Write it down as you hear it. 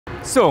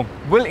So,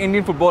 will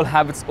Indian football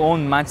have its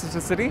own Manchester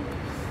City?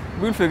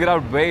 We'll figure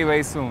out very,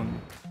 very soon.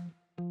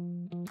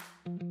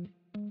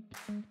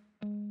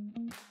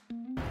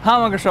 Hi,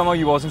 I'm Ankush Sharma.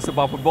 You're watching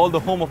Superpower Football, the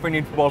home of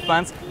Indian football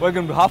fans.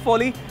 Welcome to Half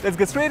Volley. Let's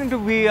get straight into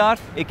VAR,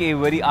 aka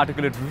very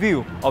articulate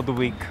review of the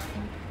week.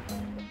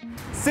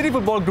 City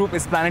Football Group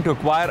is planning to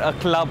acquire a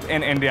club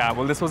in India.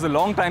 Well, this was a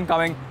long time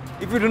coming.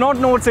 If you do not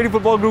know what City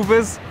Football Group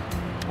is,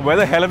 where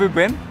the hell have you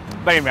been?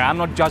 But anyway, I'm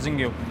not judging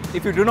you.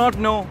 If you do not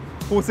know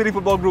who City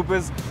Football Group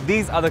is,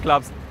 these are the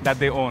clubs that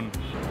they own.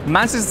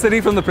 Manchester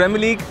City from the Premier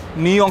League,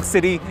 New York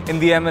City in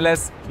the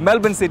MLS,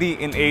 Melbourne City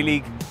in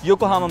A-League,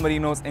 Yokohama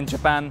Marinos in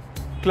Japan,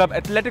 Club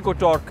Atletico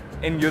Torque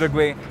in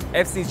Uruguay,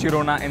 FC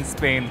Girona in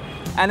Spain.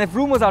 And if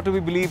rumours are to be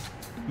believed,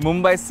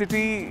 Mumbai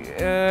City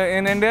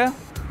in India?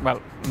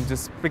 Well, I'm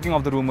just picking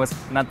off the rumours,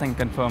 nothing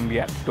confirmed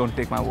yet, don't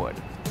take my word.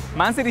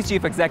 Man City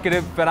Chief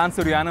Executive Ferran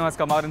Soriano has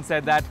come out and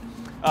said that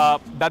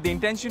the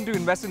intention to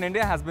invest in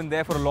India has been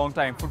there for a long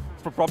time,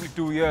 for probably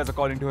 2 years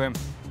according to him.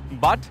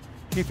 But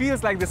he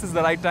feels like this is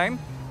the right time,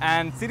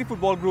 and City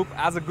Football Group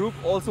as a group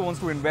also wants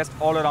to invest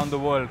all around the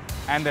world,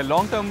 and their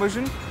long-term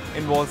vision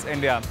involves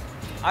India.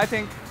 I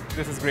think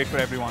this is great for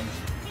everyone.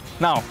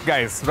 Now,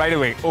 guys, right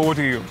away, over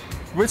to you.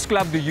 Which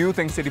club do you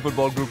think City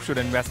Football Group should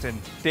invest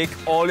in? Take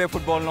all your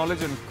football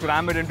knowledge and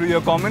cram it into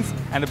your comments,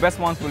 and the best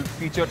ones will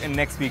feature in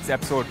next week's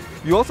episode.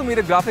 We also made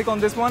a graphic on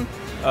this one.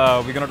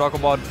 We're going to talk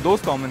about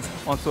those comments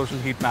on Social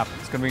Heat Map.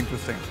 It's going to be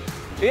interesting.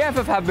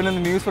 AIFF have been in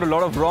the news for a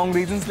lot of wrong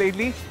reasons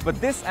lately,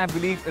 but this, I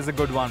believe, is a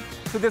good one.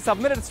 So they've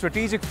submitted a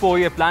strategic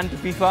 4-year plan to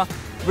FIFA,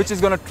 which is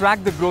going to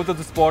track the growth of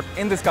the sport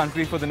in this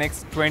country for the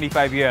next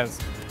 25 years.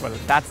 Well,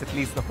 that's at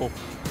least the hope.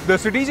 The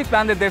strategic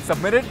plan that they've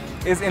submitted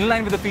is in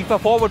line with the FIFA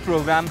Forward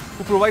program,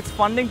 who provides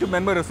funding to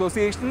member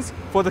associations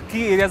for the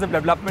key areas of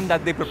development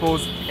that they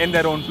propose in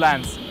their own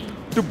plans.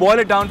 To boil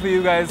it down for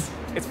you guys,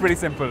 it's pretty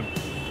simple.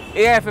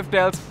 AIFF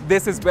tells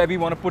this is where we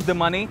want to put the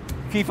money.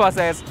 FIFA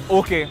says,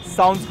 okay,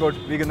 sounds good,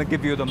 we're going to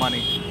give you the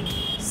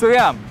money. So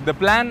yeah, the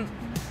plan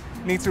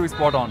needs to be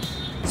spot on.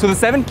 So the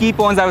 7 key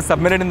points I was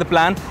submitted in the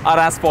plan are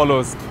as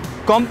follows.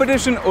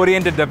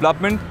 Competition-oriented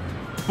development,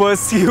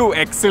 pursue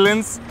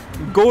excellence,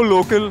 go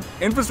local,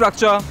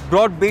 infrastructure,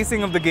 broad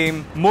basing of the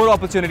game, more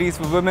opportunities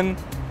for women,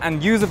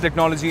 and use of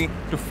technology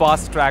to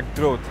fast-track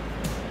growth.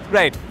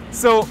 Right,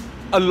 so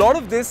a lot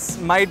of this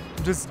might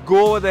just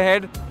go over the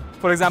head.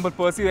 For example,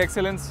 pursue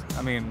excellence.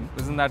 I mean,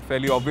 isn't that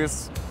fairly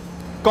obvious?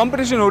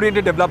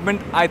 Competition-oriented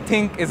development, I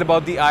think, is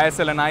about the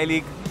ISL and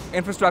I-League.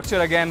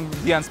 Infrastructure, again,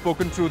 the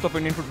unspoken truth of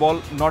Indian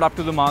football, not up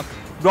to the mark.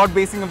 Broad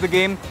basing of the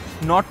game,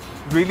 not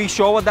really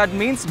sure what that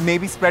means.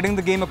 Maybe spreading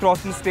the game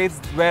across the states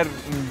where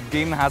the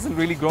game hasn't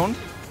really grown.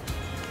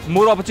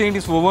 More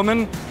opportunities for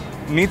women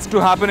needs to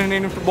happen in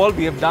Indian football.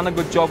 We have done a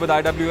good job with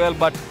IWL,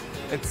 but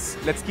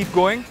let's keep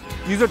going.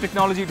 Use of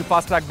technology to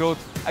fast-track growth.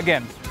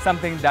 Again,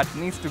 something that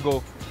needs to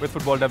go with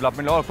football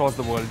development all across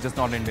the world, just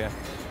not India.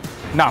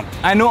 Now,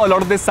 I know a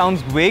lot of this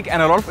sounds vague,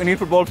 and a lot of Indian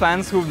football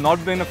fans who've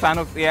not been a fan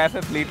of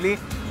AIFF lately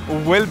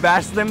will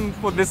bash them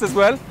for this as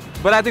well,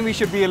 but I think we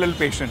should be a little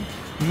patient.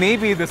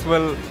 Maybe this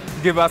will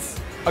give us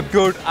a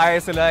good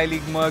ISL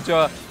I-League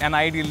merger, an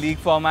ideal league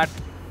format.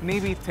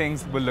 Maybe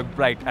things will look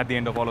bright at the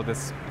end of all of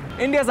this.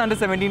 India's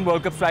Under-17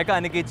 World Cup striker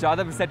Aniket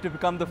Jadhav is set to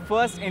become the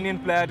first Indian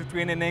player to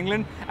train in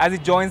England as he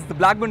joins the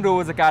Blackburn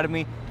Rovers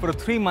Academy for a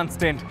 3-month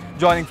stint,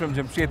 joining from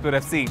Jamshedpur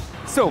FC.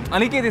 So,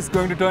 Aniket is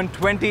going to turn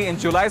 20 in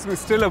July, so he's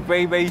still a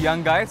very, very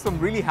young guy, so I'm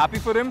really happy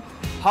for him.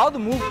 How the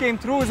move came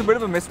through is a bit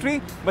of a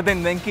mystery, but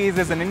then Venky's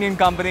is an Indian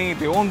company,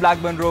 they own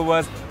Blackburn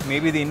Rovers,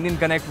 maybe the Indian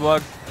connect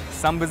worked,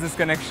 some business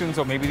connections,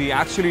 or maybe they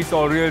actually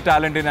saw real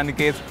talent in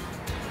Aniket.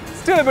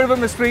 Still a bit of a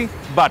mystery,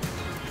 but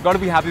got to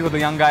be happy for the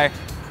young guy.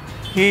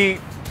 He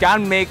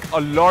can make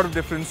a lot of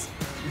difference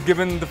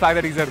given the fact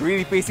that he's a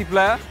really pacey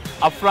player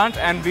up front,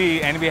 and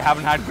we anyway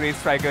haven't had great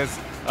strikers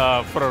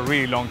for a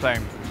really long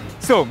time.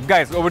 So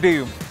guys, over to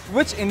you.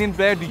 Which Indian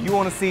player do you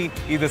want to see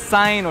either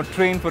sign or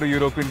train for a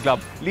European club?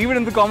 Leave it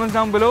in the comments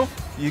down below.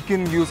 You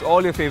can use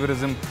all your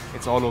favoritism.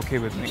 It's all okay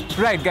with me.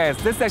 Right guys,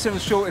 this section of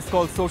the show is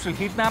called Social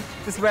Heat Map.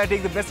 This is where I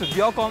take the best of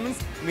your comments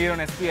made on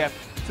SPF.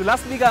 So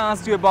last week I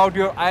asked you about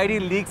your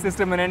ideal league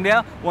system in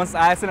India once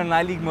ISL and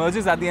I-League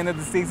merges at the end of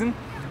the season.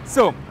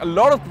 So, a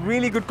lot of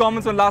really good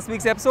comments on last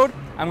week's episode.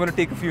 I'm going to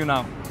take a few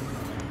now.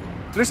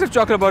 Rishabh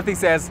Chakrabarti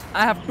says,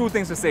 I have 2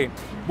 things to say.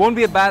 Won't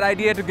be a bad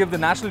idea to give the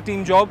national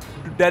team job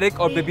to Derek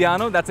or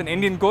Bibiano, that's an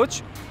Indian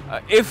coach,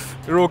 if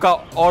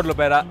Roca or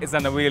Lopera is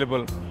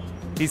unavailable.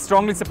 He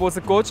strongly supports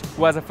a coach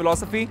who has a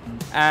philosophy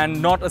and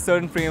not a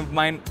certain frame of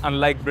mind,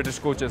 unlike British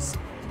coaches.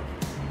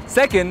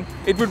 Second,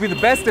 it would be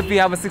the best if we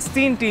have a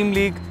 16-team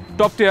league,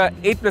 top tier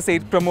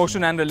 8+8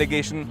 promotion and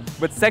relegation,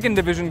 with second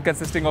division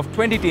consisting of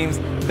 20 teams,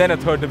 then a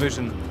third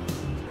division.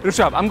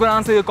 Rishabh, I'm going to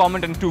answer your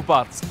comment in 2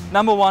 parts.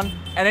 Number 1,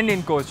 an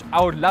Indian coach.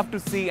 I would love to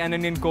see an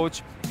Indian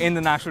coach in the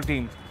national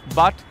team.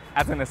 But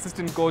as an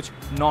assistant coach,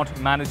 not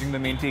managing the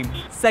main team.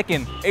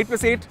 Second,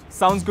 8+8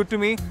 sounds good to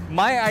me.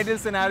 My ideal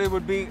scenario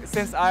would be,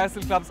 since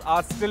ISL clubs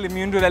are still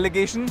immune to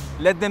relegation,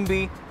 let them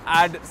be,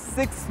 add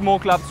 6 more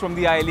clubs from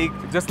the I-League,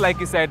 just like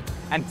you said,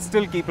 and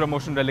still keep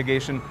promotion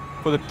relegation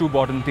for the 2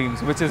 bottom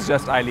teams, which is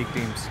just I-League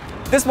teams.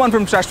 This one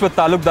from Shashwat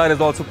Talukdar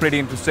is also pretty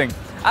interesting.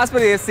 As per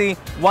ASC,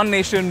 one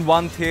nation,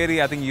 one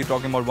theory, I think you're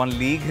talking about one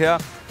league here,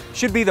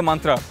 should be the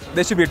mantra.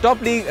 There should be a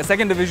top league, a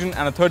second division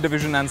and a third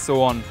division and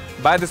so on.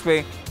 By this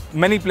way,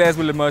 many players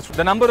will emerge.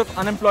 The number of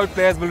unemployed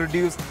players will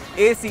reduce.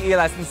 ACA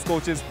licensed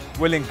coaches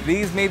will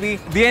increase maybe.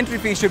 The entry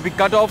fee should be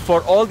cut off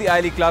for all the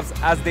I-League clubs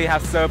as they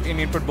have served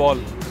Indian football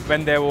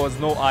when there was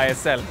no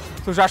ISL.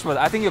 So Shashwat,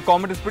 I think your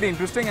comment is pretty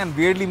interesting and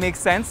weirdly makes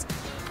sense.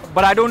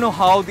 But I don't know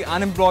how the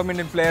unemployment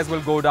in players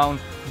will go down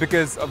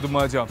because of the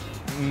merger.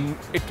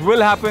 It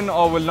will happen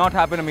or will not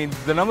happen. I mean,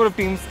 the number of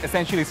teams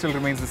essentially still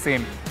remains the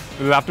same.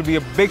 There will have to be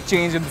a big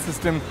change in the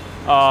system,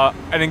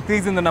 an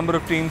increase in the number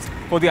of teams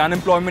for the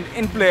unemployment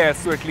in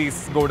players to at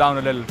least go down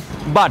a little.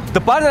 But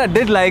the part that I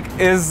did like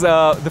is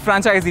the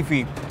franchisee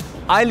fee.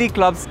 I-League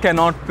clubs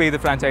cannot pay the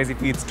franchisee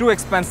fee. It's too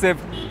expensive.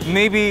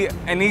 Maybe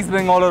an East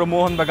Bengal or a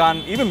Mohun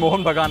Bagan, even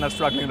Mohun Bagan are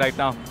struggling right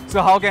now.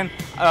 So how can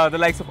the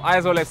likes of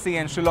Aizawl FC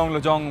and Shillong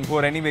Lojong, who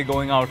are anyway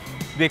going out,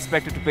 be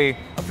expected to pay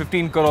a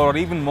 15 crore or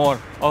even more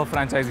of a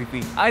franchisee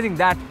fee? I think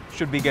that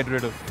should be get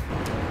rid of.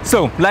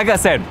 So, like I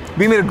said,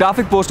 we made a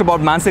graphic post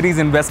about Man City's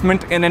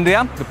investment in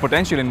India, the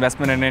potential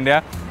investment in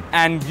India,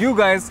 and you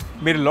guys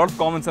made a lot of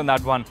comments on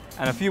that one,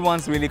 and a few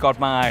ones really caught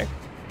my eye.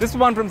 This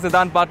one from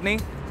Siddhant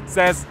Patni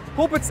says,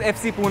 hope it's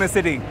FC Pune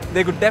City.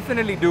 They could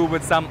definitely do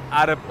with some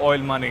Arab oil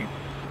money.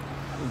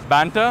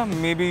 Banter,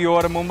 maybe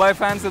you're a Mumbai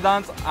fan,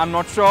 Siddhant, I'm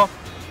not sure.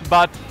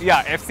 But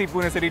yeah, FC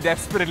Pune City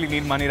desperately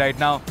need money right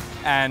now,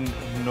 and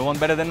no one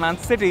better than Man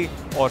City,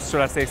 or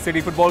should I say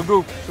City Football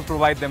Group, to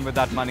provide them with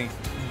that money.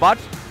 But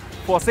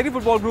for City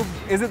Football Group,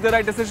 is it the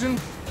right decision?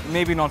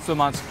 Maybe not so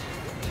much.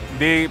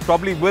 They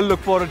probably will look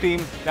for a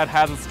team that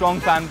has a strong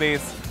fan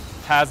base,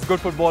 has good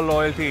football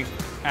loyalty,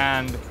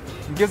 and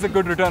gives a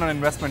good return on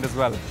investment as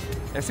well.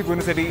 FC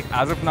Pune City,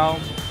 as of now,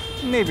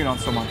 maybe not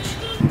so much.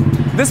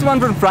 This one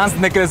from France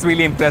Nicholas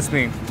really impressed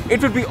me.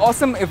 It would be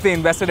awesome if they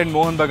invested in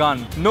Mohun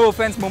Bagan. No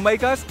offense,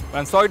 Mumbaikas, but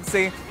I'm sorry to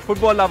say,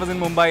 football lovers in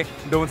Mumbai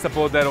don't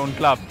support their own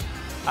club.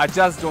 I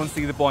just don't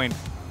see the point.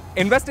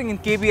 Investing in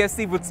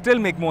KBFC would still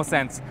make more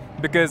sense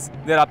because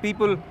there are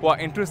people who are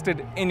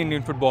interested in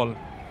Indian football.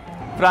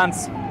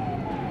 France,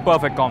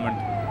 perfect comment.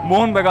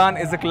 Mohun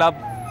Bagan is a club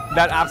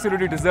that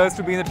absolutely deserves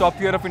to be in the top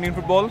tier of Indian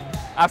football,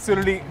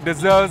 absolutely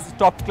deserves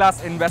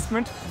top-class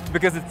investment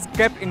because it's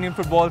kept Indian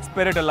football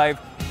spirit alive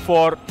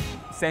for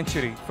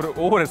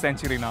over a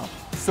century now.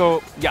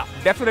 So yeah,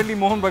 definitely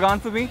Mohun Bagan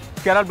for me.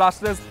 Kerala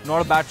Blasters,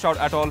 not a bad shout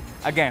at all.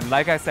 Again,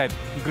 like I said,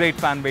 great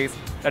fan base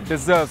that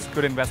deserves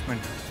good investment.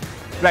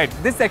 Right,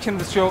 this section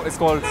of the show is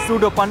called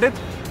Pseudo Pundit,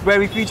 where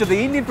we feature the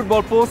Indian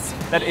football posts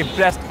that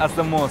impressed us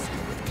the most.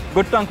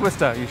 Good tongue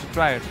twister, you should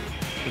try it.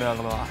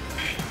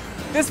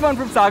 This one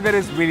from Sagar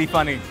is really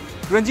funny.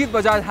 Ranjit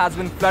Bajaj has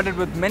been flooded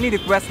with many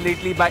requests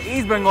lately by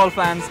East Bengal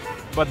fans,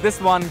 but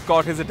this one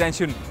caught his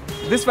attention.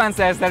 This fan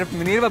says that if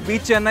Minerva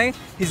beats Chennai,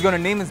 he's going to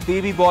name his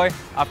baby boy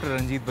after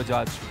Ranjit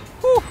Bajaj.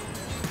 Whew,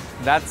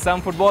 that's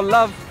some football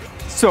love.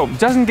 So,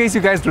 just in case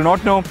you guys do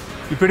not know,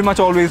 you pretty much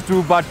always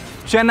do, but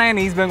Chennai and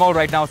East Bengal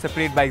right now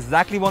separate by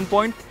exactly 1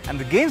 point, and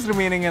the games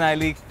remaining in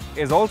I-League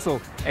is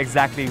also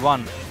exactly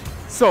 1.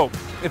 So,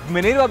 if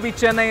Minerva beat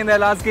Chennai in their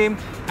last game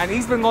and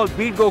East Bengal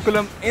beat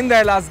Gokulam in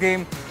their last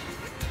game,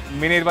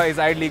 Minerva is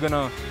ideally going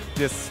to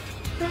just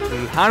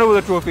hand over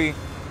the trophy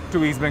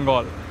to East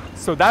Bengal.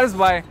 So that is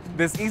why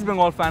this East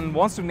Bengal fan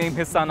wants to name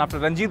his son after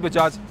Ranjit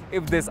Bajaj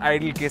if this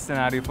ideal case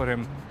scenario for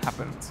him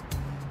happens.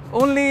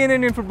 Only in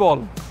Indian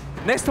football.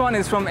 Next one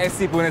is from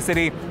SC Pune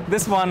City.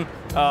 This one,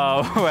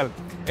 well,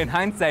 in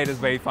hindsight is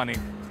very funny.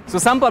 So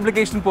some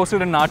publication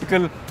posted an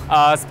article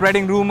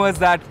spreading rumors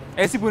that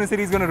SC Pune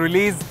City is going to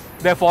release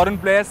their foreign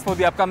players for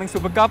the upcoming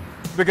Super Cup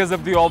because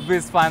of the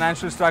obvious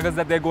financial struggles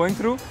that they're going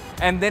through.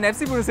 And then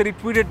FC Pune City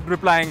tweeted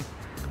replying,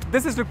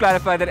 "This is to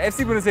clarify that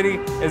FC Pune City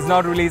is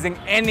not releasing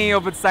any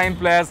of its signed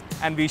players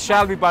and we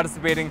shall be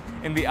participating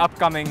in the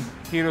upcoming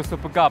Hero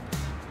Super Cup."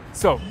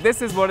 So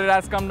this is what it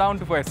has come down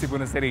to for FC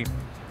Pune City.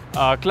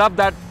 A club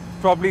that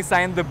probably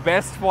signed the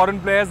best foreign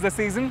players this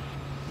season.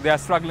 They are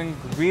struggling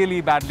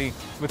really badly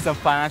with some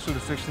financial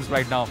restrictions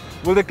right now.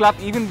 Will the club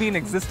even be in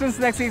existence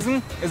next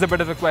season is a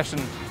bit of a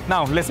question.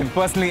 Now listen,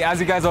 personally, as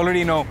you guys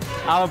already know,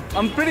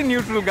 I'm a pretty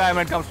neutral guy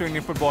when it comes to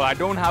Indian football. I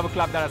don't have a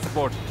club that I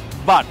support.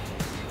 But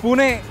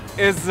Pune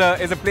is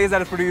a place that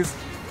has produced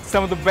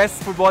some of the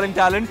best footballing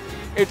talent.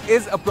 It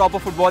is a proper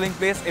footballing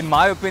place in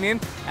my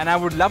opinion, and I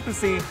would love to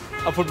see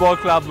a football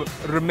club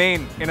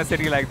remain in a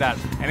city like that.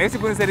 And FC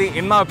Pune City,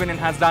 in my opinion,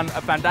 has done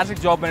a fantastic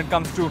job when it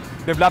comes to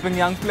developing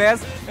young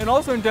players, and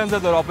also in terms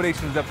of their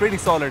operations, they're pretty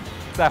solid.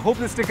 So I hope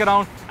they stick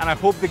around, and I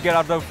hope they get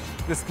out of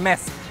this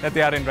mess that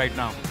they are in right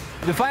now.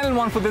 The final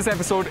one for this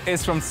episode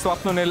is from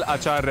Swapnanil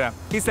Acharya.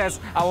 He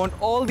says, "I want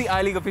all the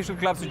I-League official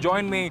clubs to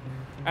join me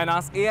and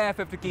ask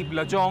AIFF to keep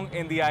Lajong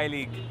in the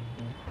I-League."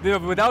 They were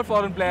without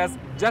foreign players,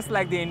 just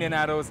like the Indian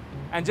Arrows.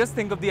 And just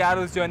think of the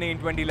Arrows' journey in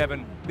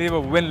 2011. They were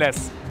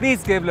winless.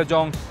 Please give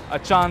Lajong a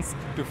chance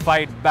to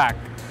fight back.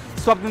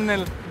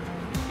 Swapnil,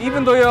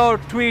 even though your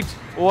tweet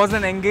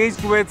wasn't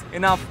engaged with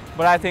enough,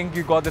 but I think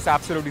you got this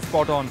absolutely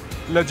spot on.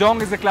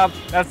 Lajong is a club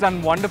that's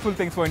done wonderful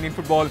things for Indian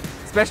football,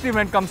 especially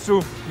when it comes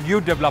to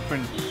youth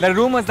development. There are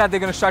rumours that they're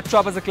going to shut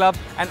shop as a club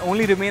and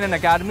only remain an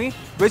academy,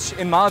 which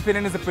in my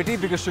opinion is a pity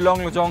because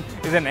Shillong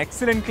Lajong is an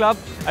excellent club,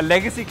 a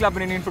legacy club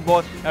in Indian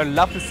football that I'd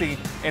love to see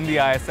in the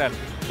ISL.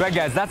 Right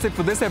guys, that's it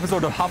for this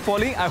episode of Half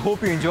Volley. I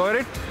hope you enjoyed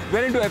it.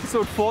 We're into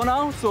episode 4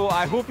 now, so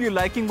I hope you're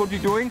liking what we're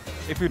doing.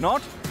 If you're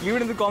not, leave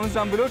it in the comments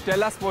down below.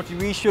 Tell us what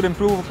we should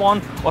improve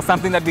upon or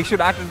something that we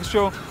should add to the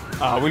show.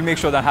 We'll make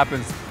sure that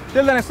happens.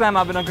 Till the next time,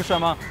 I've been Ankush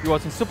Sharma. You're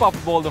watching Superpower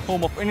Football, the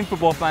home of Indian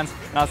football fans,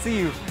 and I'll see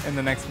you in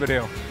the next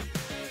video.